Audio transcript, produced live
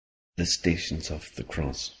The Stations of the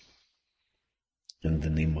Cross. In the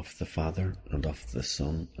name of the Father, and of the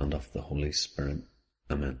Son, and of the Holy Spirit.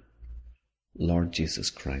 Amen. Lord Jesus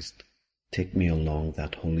Christ, take me along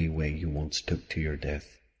that holy way you once took to your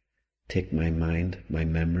death. Take my mind, my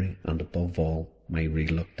memory, and above all, my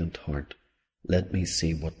reluctant heart. Let me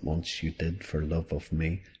see what once you did for love of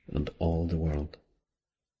me and all the world.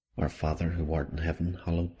 Our Father, who art in heaven,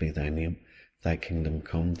 hallowed be thy name. Thy kingdom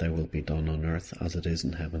come, thy will be done on earth as it is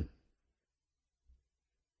in heaven.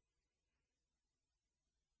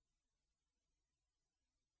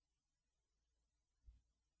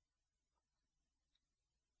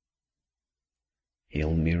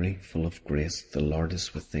 Hail Mary, full of grace, the Lord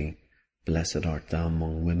is with thee. Blessed art thou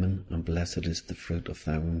among women, and blessed is the fruit of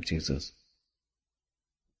thy womb, Jesus.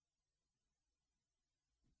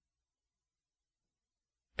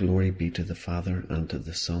 Glory be to the Father, and to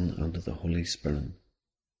the Son, and to the Holy Spirit.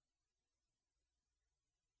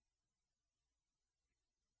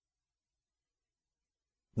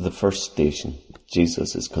 The first station,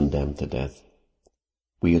 Jesus is condemned to death.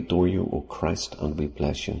 We adore you, O Christ, and we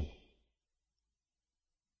bless you.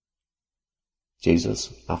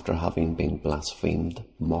 Jesus, after having been blasphemed,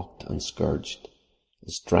 mocked, and scourged,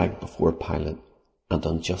 is dragged before Pilate and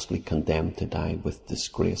unjustly condemned to die with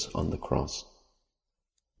disgrace on the cross.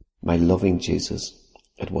 My loving Jesus,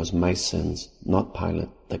 it was my sins, not Pilate,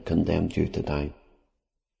 that condemned you to die.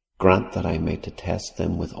 Grant that I may detest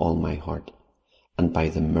them with all my heart, and by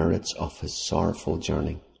the merits of his sorrowful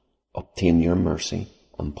journey, obtain your mercy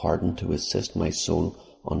and pardon to assist my soul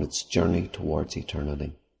on its journey towards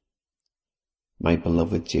eternity. My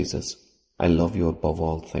beloved Jesus, I love you above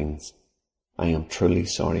all things. I am truly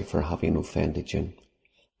sorry for having offended you,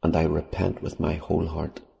 and I repent with my whole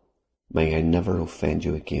heart. May I never offend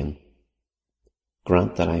you again.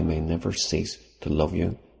 Grant that I may never cease to love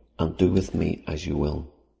you, and do with me as you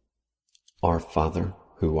will. Our Father,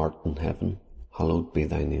 who art in heaven, hallowed be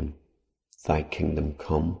thy name. Thy kingdom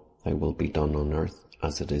come, thy will be done on earth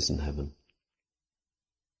as it is in heaven.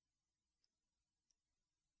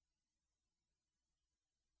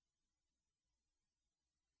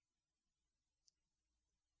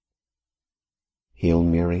 Hail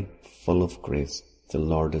Mary, full of grace, the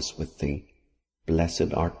Lord is with thee.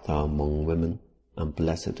 Blessed art thou among women, and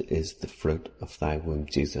blessed is the fruit of thy womb,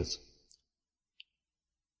 Jesus.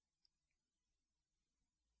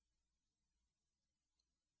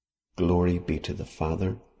 Glory be to the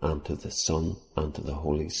Father, and to the Son, and to the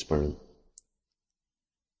Holy Spirit.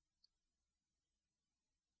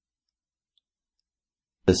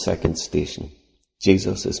 The second station,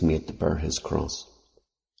 Jesus is made to bear his cross.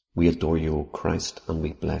 We adore you, O Christ, and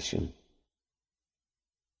we bless you.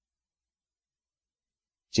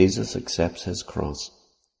 Jesus accepts his cross,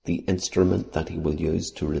 the instrument that he will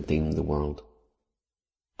use to redeem the world.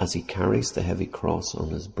 As he carries the heavy cross on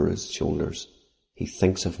his bruised shoulders, he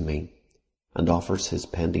thinks of me and offers his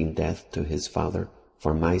pending death to his Father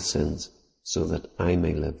for my sins so that I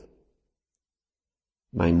may live.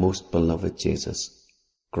 My most beloved Jesus,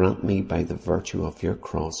 grant me by the virtue of your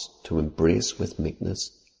cross to embrace with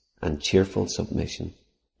meekness and cheerful submission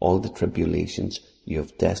all the tribulations you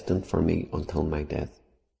have destined for me until my death.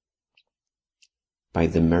 By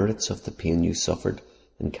the merits of the pain you suffered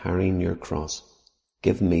in carrying your cross,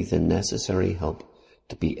 give me the necessary help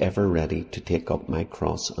to be ever ready to take up my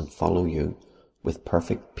cross and follow you with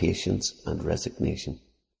perfect patience and resignation.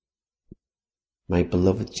 My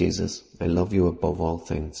beloved Jesus, I love you above all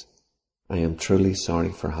things. I am truly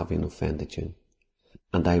sorry for having offended you,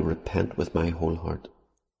 and I repent with my whole heart.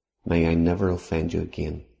 May I never offend you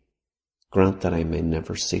again. Grant that I may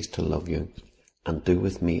never cease to love you, and do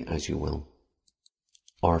with me as you will.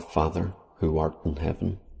 Our Father, who art in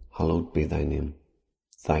heaven, hallowed be thy name.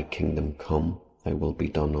 Thy kingdom come, thy will be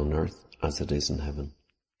done on earth as it is in heaven.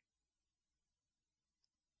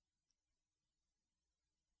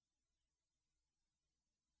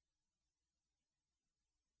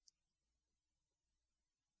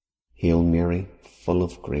 Hail Mary, full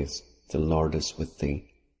of grace, the Lord is with thee.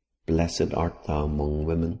 Blessed art thou among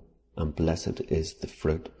women, and blessed is the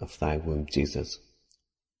fruit of thy womb, Jesus.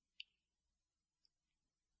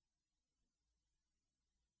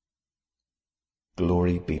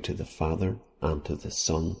 Glory be to the Father, and to the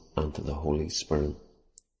Son, and to the Holy Spirit.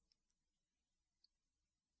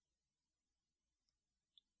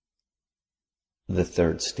 The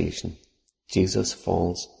third station, Jesus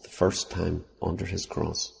falls the first time under his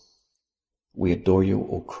cross. We adore you,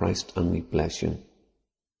 O Christ, and we bless you.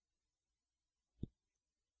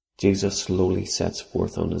 Jesus slowly sets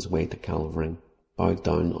forth on his way to Calvary, bowed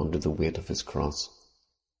down under the weight of his cross.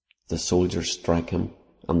 The soldiers strike him,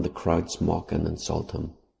 and the crowds mock and insult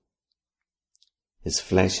him. His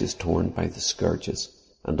flesh is torn by the scourges,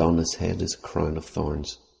 and on his head is a crown of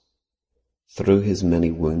thorns. Through his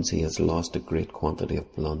many wounds he has lost a great quantity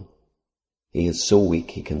of blood. He is so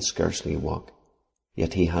weak he can scarcely walk,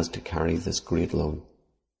 yet he has to carry this great load.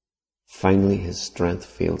 Finally his strength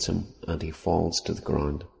fails him, and he falls to the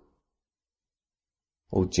ground.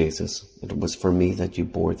 O Jesus, it was for me that you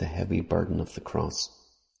bore the heavy burden of the cross.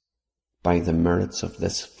 By the merits of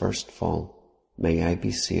this first fall, may I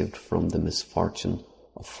be saved from the misfortune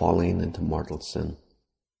of falling into mortal sin.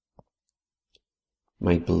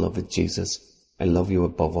 My beloved Jesus, I love you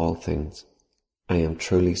above all things. I am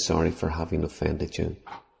truly sorry for having offended you,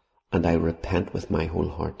 and I repent with my whole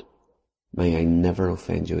heart. May I never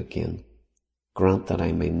offend you again. Grant that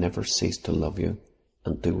I may never cease to love you,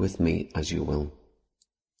 and do with me as you will.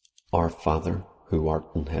 Our Father, who art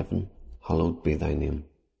in heaven, hallowed be thy name.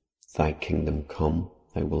 Thy kingdom come,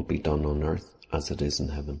 thy will be done on earth as it is in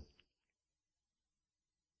heaven.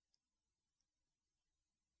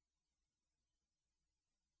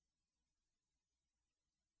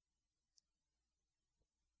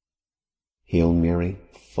 Hail Mary,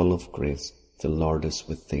 full of grace, the Lord is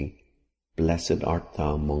with thee. Blessed art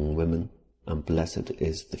thou among women, and blessed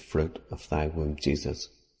is the fruit of thy womb, Jesus.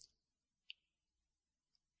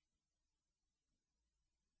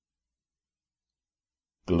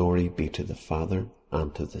 Glory be to the Father,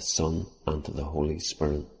 and to the Son, and to the Holy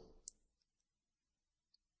Spirit.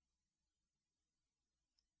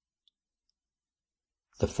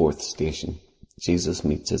 The fourth station. Jesus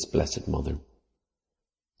meets his Blessed Mother.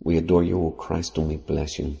 We adore you, O Christ, and we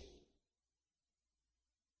bless you.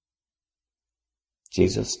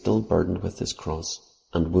 Jesus, still burdened with his cross,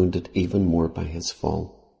 and wounded even more by his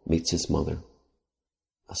fall, meets his mother.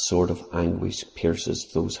 A sword of anguish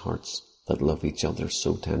pierces those hearts that love each other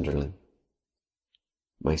so tenderly.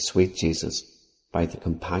 My sweet Jesus, by the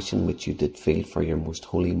compassion which you did feel for your most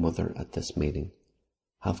holy mother at this meeting,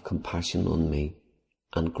 have compassion on me,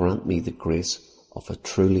 and grant me the grace of a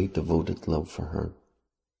truly devoted love for her.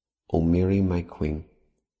 O Mary, my Queen,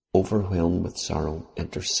 overwhelmed with sorrow,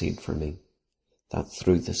 intercede for me, that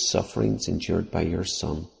through the sufferings endured by your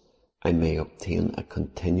Son, I may obtain a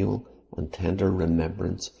continual and tender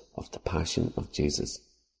remembrance of the passion of Jesus.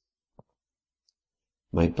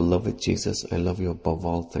 My beloved Jesus, I love you above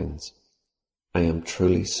all things. I am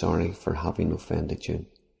truly sorry for having offended you,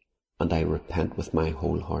 and I repent with my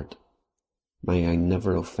whole heart. May I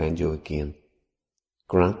never offend you again.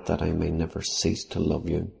 Grant that I may never cease to love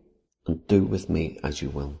you, and do with me as you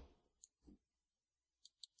will.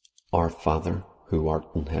 Our Father, who art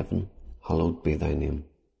in heaven, hallowed be thy name.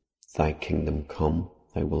 Thy kingdom come,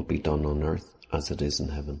 thy will be done on earth as it is in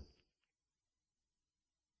heaven.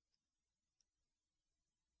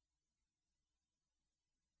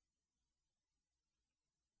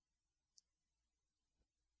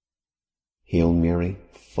 Hail Mary,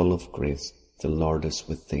 full of grace, the Lord is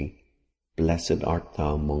with thee. Blessed art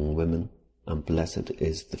thou among women, and blessed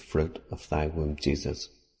is the fruit of thy womb, Jesus.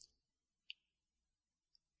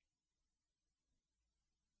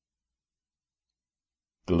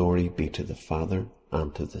 Glory be to the Father,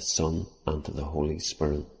 and to the Son, and to the Holy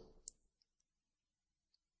Spirit.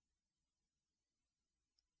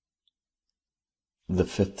 The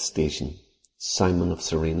fifth station. Simon of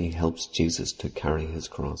Cyrene helps Jesus to carry his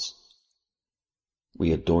cross.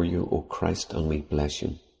 We adore you, O Christ, and we bless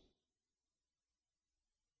you.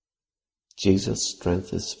 Jesus'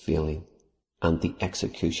 strength is failing, and the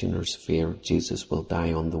executioners fear Jesus will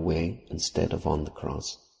die on the way instead of on the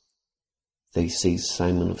cross. They seize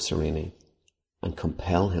Simon of Cyrene and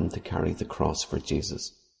compel him to carry the cross for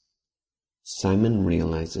Jesus. Simon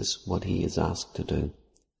realizes what he is asked to do,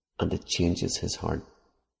 and it changes his heart.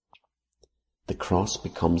 The cross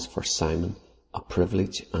becomes for Simon a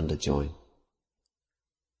privilege and a joy.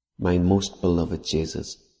 My most beloved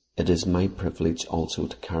Jesus, it is my privilege also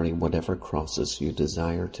to carry whatever crosses you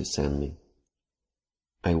desire to send me.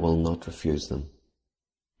 I will not refuse them.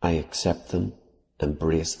 I accept them,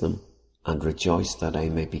 embrace them, and rejoice that I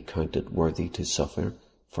may be counted worthy to suffer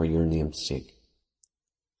for your name's sake.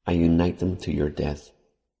 I unite them to your death.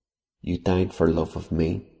 You died for love of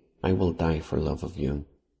me, I will die for love of you.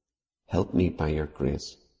 Help me by your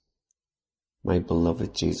grace. My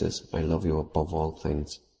beloved Jesus, I love you above all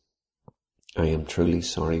things. I am truly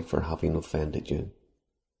sorry for having offended you,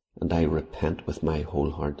 and I repent with my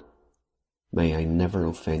whole heart. May I never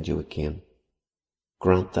offend you again.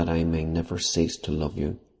 Grant that I may never cease to love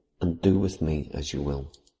you, and do with me as you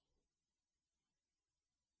will.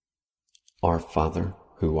 Our Father,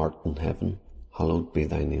 who art in heaven, hallowed be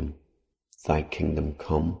thy name. Thy kingdom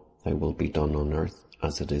come, thy will be done on earth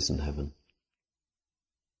as it is in heaven.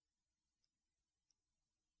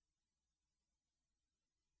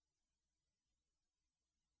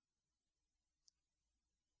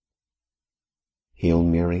 Hail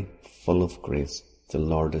Mary, full of grace, the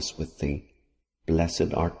Lord is with thee.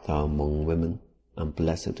 Blessed art thou among women, and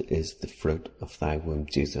blessed is the fruit of thy womb,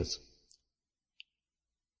 Jesus.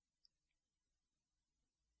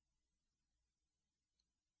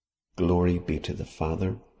 Glory be to the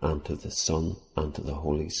Father, and to the Son, and to the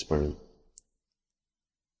Holy Spirit.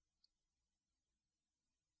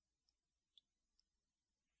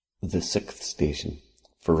 The sixth station.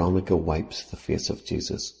 Veronica wipes the face of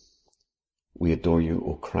Jesus. We adore you,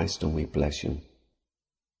 O Christ, and we bless you.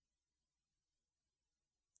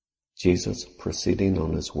 Jesus, proceeding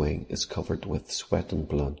on his way, is covered with sweat and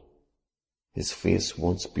blood. His face,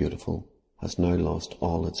 once beautiful, has now lost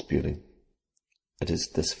all its beauty. It is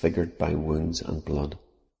disfigured by wounds and blood.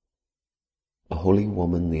 A holy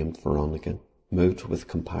woman named Veronica, moved with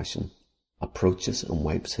compassion, approaches and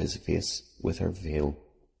wipes his face with her veil.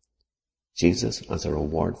 Jesus, as a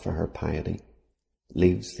reward for her piety,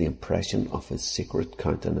 leaves the impression of his sacred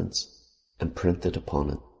countenance imprinted upon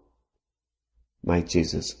it. My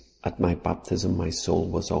Jesus, at my baptism my soul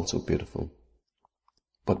was also beautiful,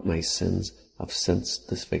 but my sins have since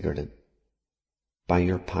disfigured it. By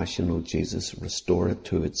your passion, O Jesus, restore it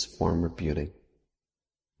to its former beauty.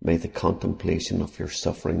 May the contemplation of your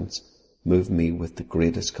sufferings move me with the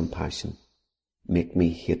greatest compassion, make me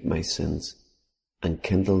hate my sins, and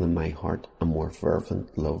kindle in my heart a more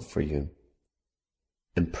fervent love for you.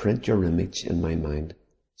 Imprint your image in my mind,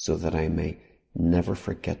 so that I may never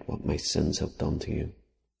forget what my sins have done to you.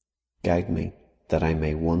 Guide me, that I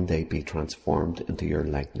may one day be transformed into your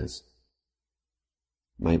likeness.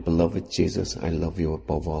 My beloved Jesus, I love you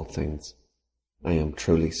above all things. I am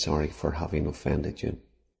truly sorry for having offended you,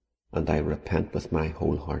 and I repent with my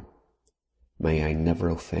whole heart. May I never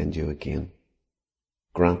offend you again.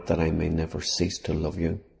 Grant that I may never cease to love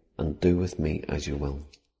you, and do with me as you will.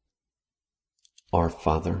 Our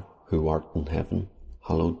Father, who art in heaven,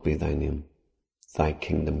 hallowed be thy name. Thy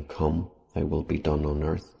kingdom come, thy will be done on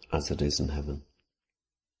earth as it is in heaven.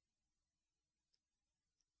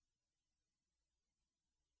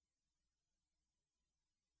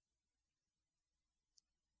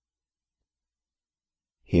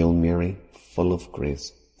 Hail Mary, full of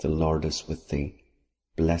grace, the Lord is with thee.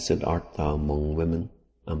 Blessed art thou among women,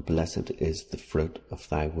 and blessed is the fruit of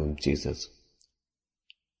thy womb, Jesus.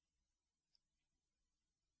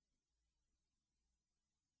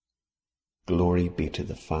 Glory be to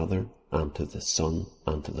the Father, and to the Son,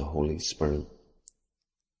 and to the Holy Spirit.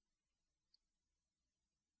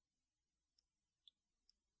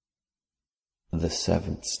 The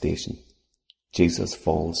seventh station. Jesus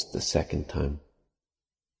falls the second time.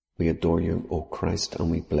 We adore you, O Christ,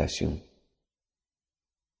 and we bless you.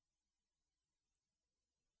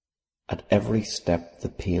 At every step the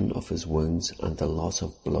pain of his wounds and the loss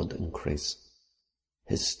of blood increase.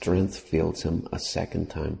 His strength fails him a second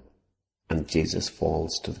time, and Jesus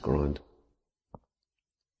falls to the ground.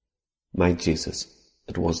 My Jesus,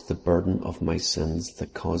 it was the burden of my sins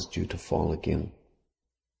that caused you to fall again.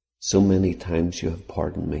 So many times you have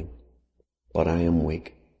pardoned me, but I am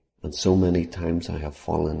weak, and so many times I have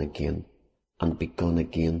fallen again, and begun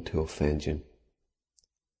again to offend you.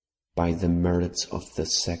 By the merits of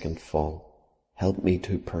this second fall, help me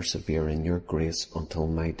to persevere in your grace until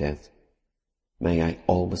my death. May I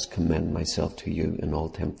always commend myself to you in all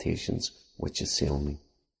temptations which assail me.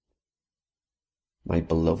 My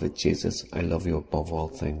beloved Jesus, I love you above all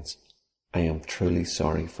things. I am truly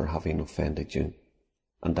sorry for having offended you,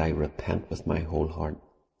 and I repent with my whole heart.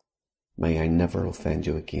 May I never offend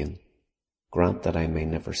you again. Grant that I may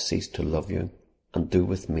never cease to love you, and do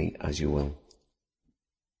with me as you will.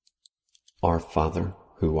 Our Father,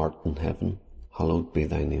 who art in heaven, hallowed be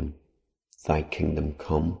thy name. Thy kingdom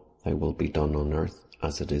come, thy will be done on earth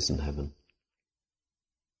as it is in heaven.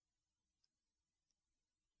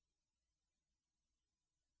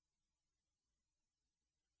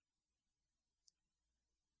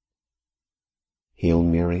 Hail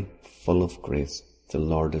Mary, full of grace, the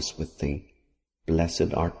Lord is with thee.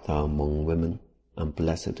 Blessed art thou among women, and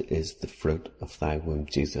blessed is the fruit of thy womb,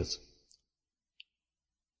 Jesus.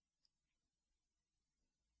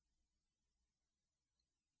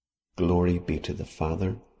 Glory be to the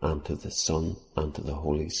Father, and to the Son, and to the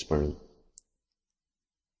Holy Spirit.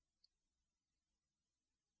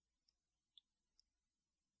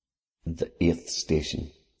 The eighth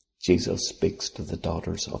station. Jesus speaks to the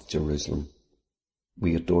daughters of Jerusalem.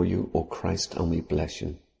 We adore you, O Christ, and we bless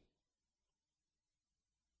you.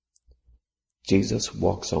 Jesus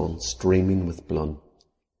walks on, streaming with blood.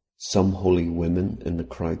 Some holy women in the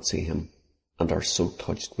crowd see him, and are so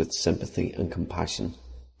touched with sympathy and compassion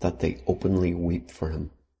that they openly weep for him.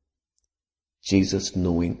 Jesus,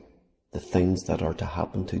 knowing the things that are to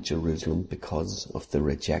happen to Jerusalem because of the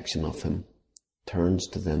rejection of him, turns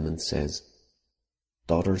to them and says,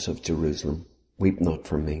 "Daughters of Jerusalem, weep not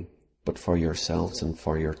for me, but for yourselves and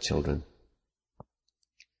for your children."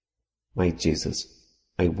 My Jesus,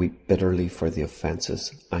 I weep bitterly for the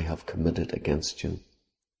offences I have committed against you.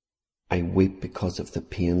 I weep because of the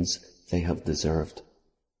pains they have deserved,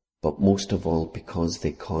 but most of all because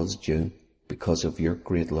they caused you, because of your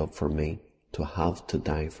great love for me, to have to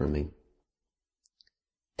die for me.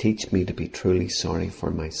 Teach me to be truly sorry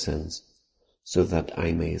for my sins, so that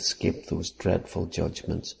I may escape those dreadful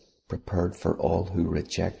judgments prepared for all who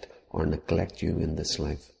reject or neglect you in this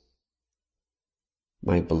life.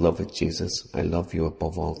 My beloved Jesus, I love you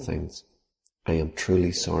above all things. I am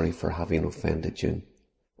truly sorry for having offended you,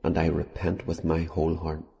 and I repent with my whole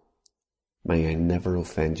heart. May I never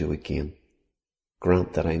offend you again.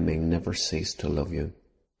 Grant that I may never cease to love you,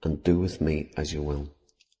 and do with me as you will.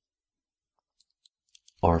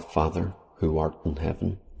 Our Father, who art in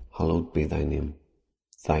heaven, hallowed be thy name.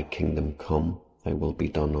 Thy kingdom come, thy will be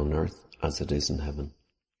done on earth as it is in heaven.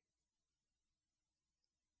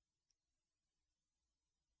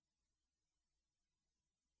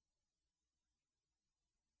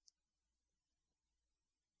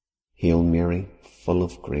 Hail Mary, full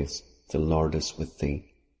of grace, the Lord is with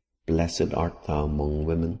thee. Blessed art thou among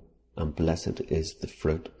women, and blessed is the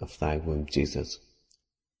fruit of thy womb, Jesus.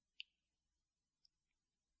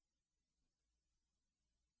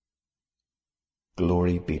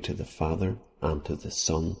 Glory be to the Father, and to the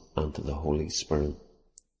Son, and to the Holy Spirit.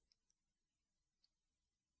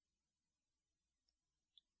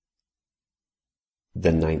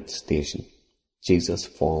 The ninth station. Jesus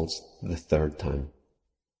falls the third time.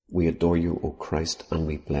 We adore you, O Christ, and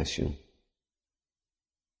we bless you.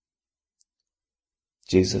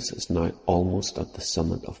 Jesus is now almost at the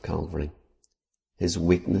summit of Calvary. His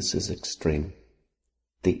weakness is extreme.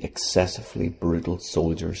 The excessively brutal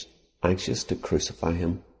soldiers, anxious to crucify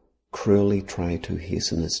him, cruelly try to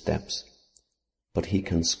hasten his steps, but he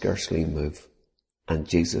can scarcely move, and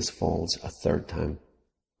Jesus falls a third time.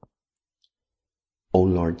 O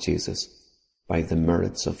Lord Jesus, by the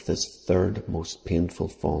merits of this third most painful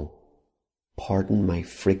fall, pardon my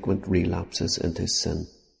frequent relapses into sin,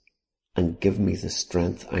 and give me the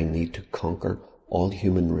strength I need to conquer all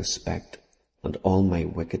human respect and all my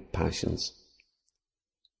wicked passions.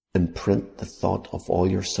 Imprint the thought of all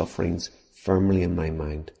your sufferings firmly in my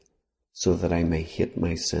mind, so that I may hate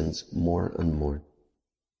my sins more and more.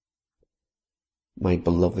 My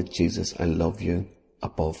beloved Jesus, I love you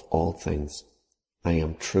above all things. I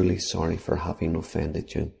am truly sorry for having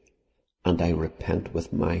offended you, and I repent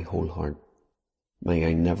with my whole heart. May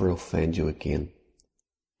I never offend you again.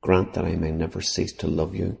 Grant that I may never cease to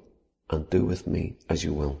love you, and do with me as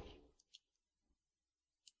you will.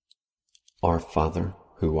 Our Father,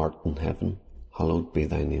 who art in heaven, hallowed be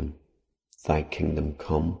thy name. Thy kingdom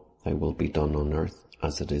come, thy will be done on earth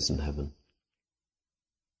as it is in heaven.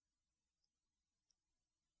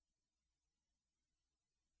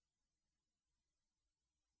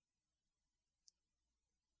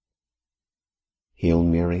 Hail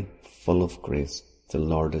Mary, full of grace, the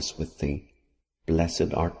Lord is with thee.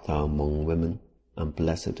 Blessed art thou among women, and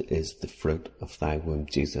blessed is the fruit of thy womb,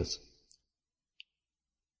 Jesus.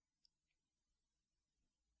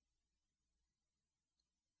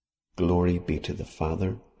 Glory be to the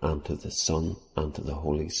Father, and to the Son, and to the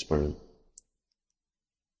Holy Spirit.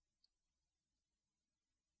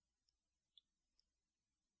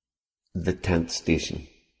 The 10th station.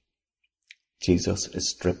 Jesus is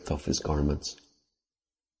stripped of his garments.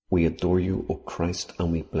 We adore you, O Christ,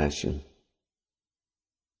 and we bless you.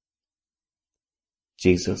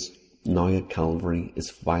 Jesus, now at Calvary,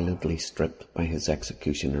 is violently stripped by his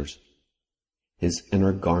executioners. His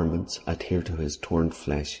inner garments adhere to his torn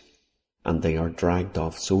flesh, and they are dragged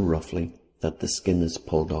off so roughly that the skin is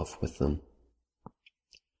pulled off with them.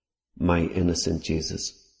 My innocent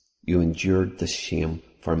Jesus, you endured this shame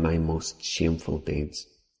for my most shameful deeds.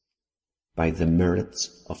 By the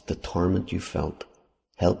merits of the torment you felt,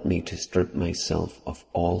 help me to strip myself of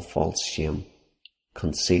all false shame,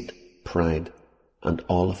 conceit, pride, and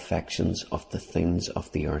all affections of the things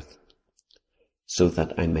of the earth, so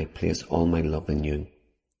that I may place all my love in you.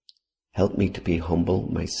 Help me to be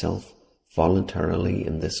humble myself voluntarily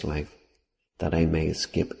in this life, that I may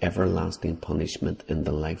escape everlasting punishment in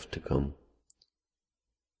the life to come.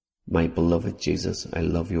 My beloved Jesus, I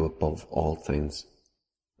love you above all things.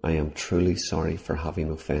 I am truly sorry for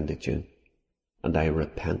having offended you, and I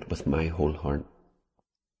repent with my whole heart.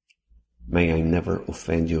 May I never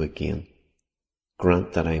offend you again.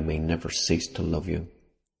 Grant that I may never cease to love you,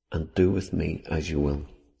 and do with me as you will. Our Father,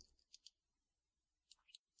 who art in heaven, hallowed be thy name. Thy kingdom come, thy will be done on earth as it is in heaven. Hail Mary, full of grace, the Lord is with thee. Blessed art thou among women, and blessed is the fruit of thy womb, Jesus. Glory be to the Father, and to the Son, and to the Holy Spirit.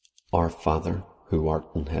 Our Father, who art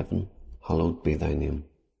in heaven, hallowed be thy name.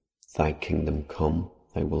 Thy kingdom come,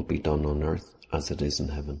 thy will be done on earth as it is in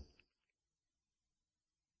heaven.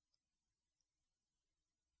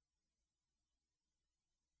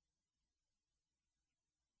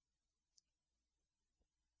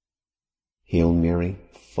 Hail Mary,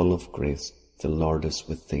 full of grace, the Lord is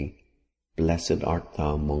with thee. Blessed art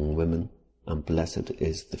thou among women, and blessed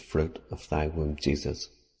is the fruit of thy womb, Jesus.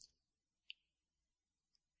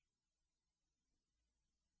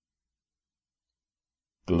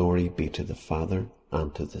 Glory be to the Father,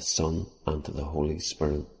 and to the Son, and to the Holy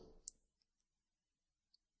Spirit.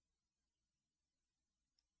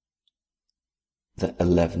 The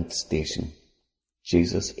 11th station.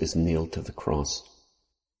 Jesus is nailed to the cross.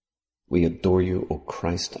 We adore you, O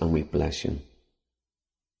Christ, and we bless you.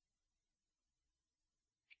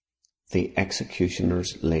 The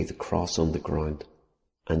executioners lay the cross on the ground,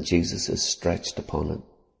 and Jesus is stretched upon it.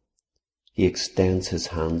 He extends his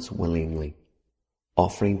hands willingly,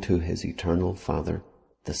 offering to his eternal Father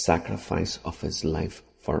the sacrifice of his life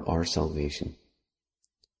for our salvation.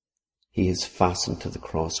 He is fastened to the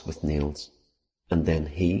cross with nails, and then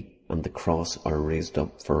he and the cross are raised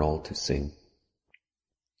up for all to see.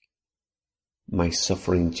 My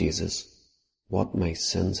suffering Jesus, what my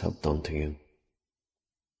sins have done to you.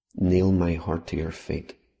 Nail my heart to your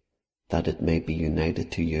feet, that it may be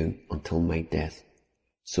united to you until my death,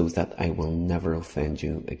 so that I will never offend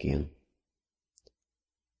you again.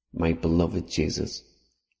 My beloved Jesus,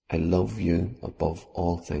 I love you above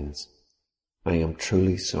all things. I am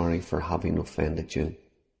truly sorry for having offended you,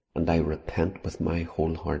 and I repent with my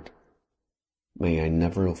whole heart. May I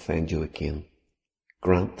never offend you again.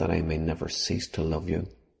 Grant that I may never cease to love you,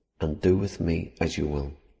 and do with me as you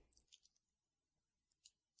will.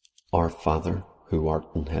 Our Father, who art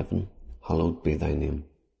in heaven, hallowed be thy name.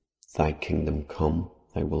 Thy kingdom come,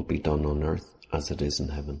 thy will be done on earth as it is in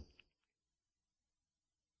heaven.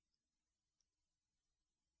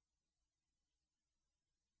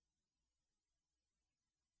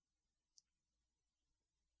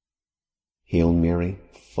 Hail Mary,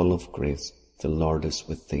 full of grace, the Lord is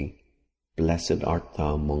with thee. Blessed art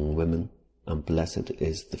thou among women, and blessed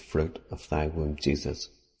is the fruit of thy womb, Jesus.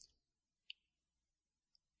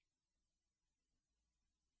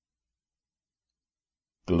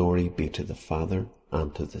 Glory be to the Father,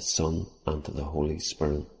 and to the Son, and to the Holy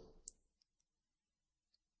Spirit.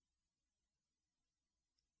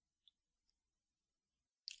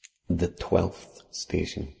 The 12th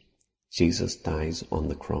station. Jesus dies on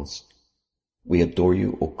the cross. We adore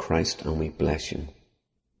you, O Christ, and we bless you.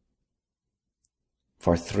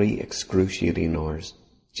 For 3 excruciating hours,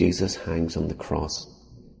 Jesus hangs on the cross.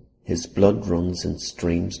 His blood runs in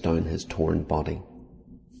streams down his torn body.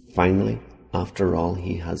 Finally, after all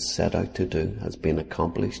he has set out to do has been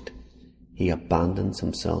accomplished, he abandons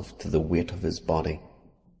himself to the weight of his body,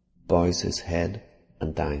 bows his head,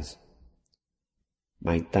 and dies.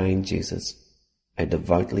 My dying Jesus, I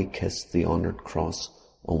devoutly kiss the honoured cross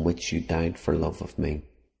on which you died for love of me.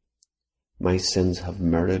 My sins have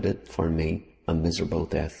merited for me a miserable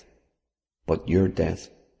death, but your death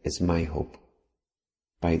is my hope.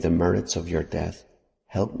 By the merits of your death,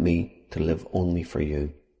 help me to live only for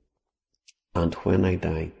you. And when I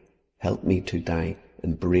die, help me to die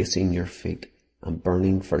embracing your feet and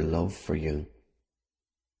burning for love for you.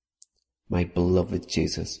 My beloved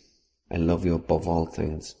Jesus, I love you above all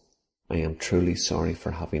things. I am truly sorry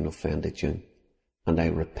for having offended you, and I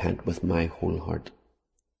repent with my whole heart.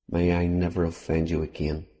 May I never offend you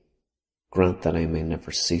again. Grant that I may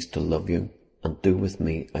never cease to love you, and do with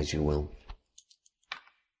me as you will.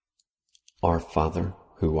 Our Father,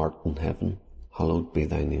 who art in heaven, hallowed be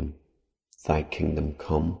thy name. Thy kingdom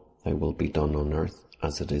come, thy will be done on earth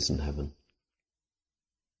as it is in heaven.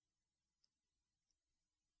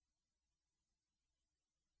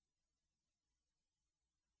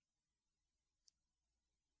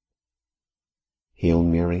 Hail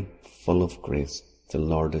Mary, full of grace, the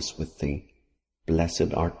Lord is with thee.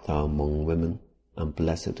 Blessed art thou among women, and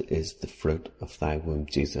blessed is the fruit of thy womb,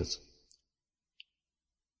 Jesus.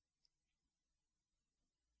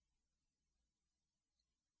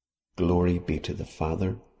 Glory be to the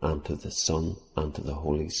Father, and to the Son, and to the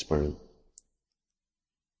Holy Spirit.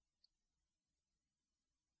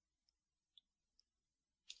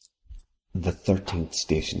 The 13th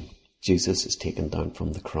station. Jesus is taken down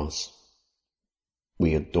from the cross.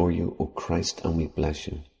 We adore you, O Christ, and we bless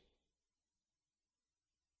you.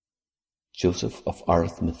 Joseph of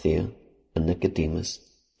Arimathea and Nicodemus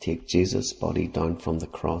take Jesus' body down from the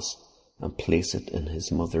cross and place it in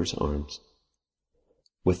his mother's arms.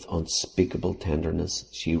 With unspeakable tenderness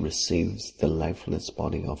she receives the lifeless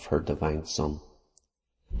body of her divine Son,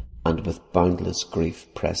 and with boundless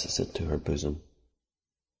grief presses it to her bosom.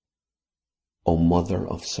 O Mother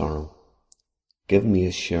of sorrow, give me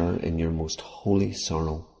a share in your most holy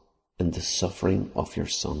sorrow, in the suffering of your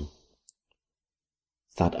Son,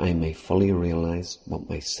 that I may fully realize what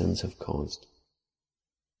my sins have caused.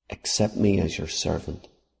 Accept me as your servant,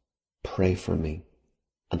 pray for me,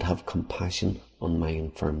 and have compassion on my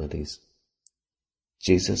infirmities.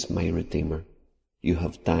 Jesus, my Redeemer, you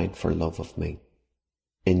have died for love of me.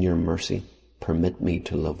 In your mercy, permit me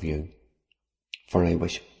to love you, for I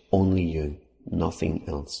wish only you, nothing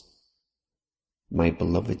else. My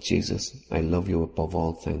beloved Jesus, I love you above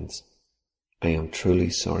all things. I am truly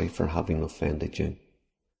sorry for having offended you,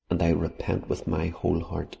 and I repent with my whole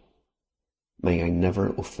heart. May I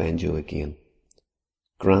never offend you again.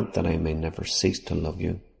 Grant that I may never cease to love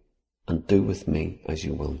you, and do with me as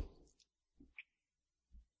you will.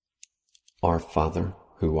 Our Father,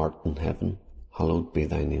 who art in heaven, hallowed be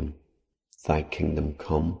thy name. Thy kingdom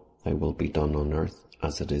come, thy will be done on earth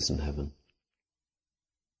as it is in heaven.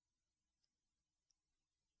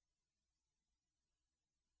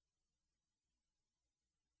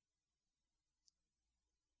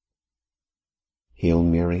 Hail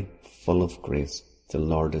Mary, full of grace, the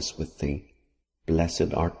Lord is with thee.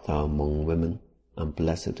 Blessed art thou among women, and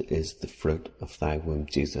blessed is the fruit of thy womb,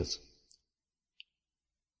 Jesus.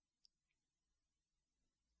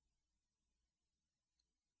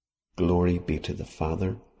 Glory be to the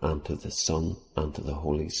Father, and to the Son, and to the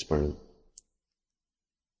Holy Spirit.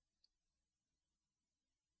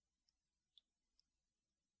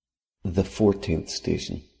 The 14th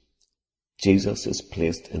station. Jesus is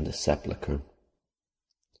placed in the sepulchre.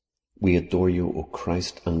 We adore you, O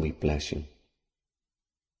Christ, and we bless you.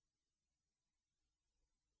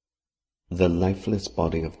 The lifeless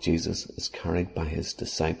body of Jesus is carried by his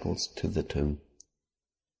disciples to the tomb.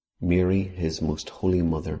 Mary, his most holy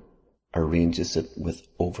mother, arranges it with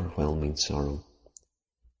overwhelming sorrow.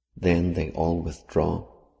 Then they all withdraw,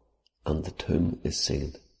 and the tomb is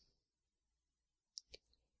sealed.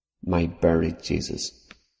 My buried Jesus,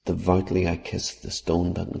 devoutly I kiss the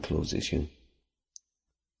stone that encloses you.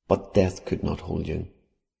 But death could not hold you.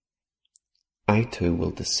 I too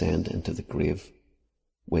will descend into the grave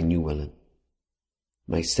when you will it.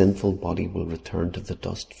 My sinful body will return to the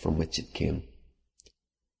dust from which it came.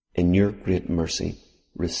 In your great mercy,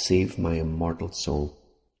 receive my immortal soul,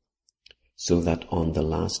 so that on the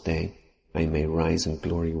last day I may rise in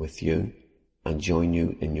glory with you and join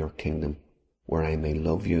you in your kingdom, where I may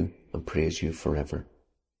love you and praise you forever.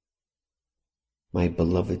 My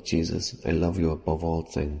beloved Jesus, I love you above all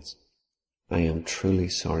things. I am truly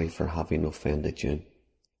sorry for having offended you,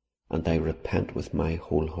 and I repent with my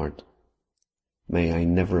whole heart. May I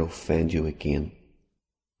never offend you again.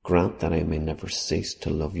 Grant that I may never cease to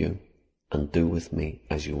love you, and do with me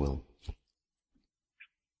as you will.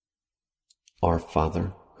 Our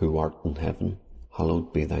Father, who art in heaven,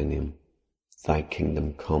 hallowed be thy name. Thy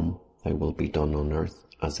kingdom come, thy will be done on earth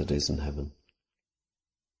as it is in heaven.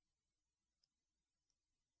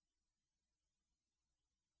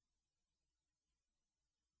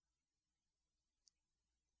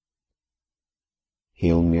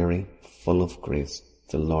 Hail Mary, full of grace,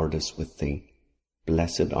 the Lord is with thee.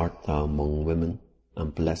 Blessed art thou among women,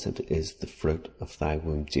 and blessed is the fruit of thy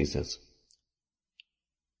womb, Jesus.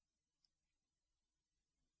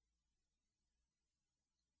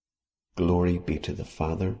 Glory be to the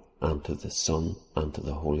Father, and to the Son, and to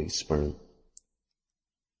the Holy Spirit.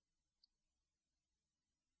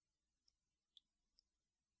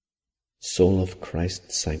 Soul of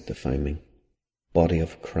Christ, sanctify me. Body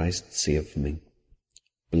of Christ, save me.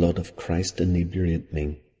 Blood of Christ, inebriate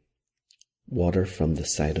me. Water from the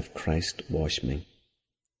side of Christ, wash me.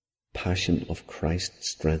 Passion of Christ,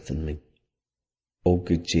 strengthen me. O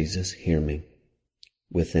good Jesus, hear me.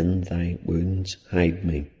 Within thy wounds hide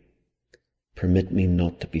me. Permit me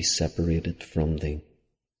not to be separated from thee.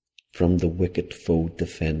 From the wicked foe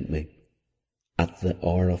defend me. At the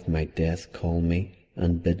hour of my death call me,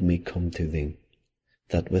 and bid me come to thee,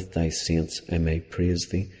 that with thy saints I may praise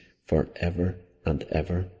thee for ever and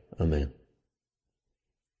ever. Amen.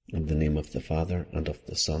 In the name of the Father, and of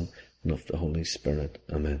the Son, and of the Holy Spirit.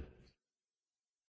 Amen.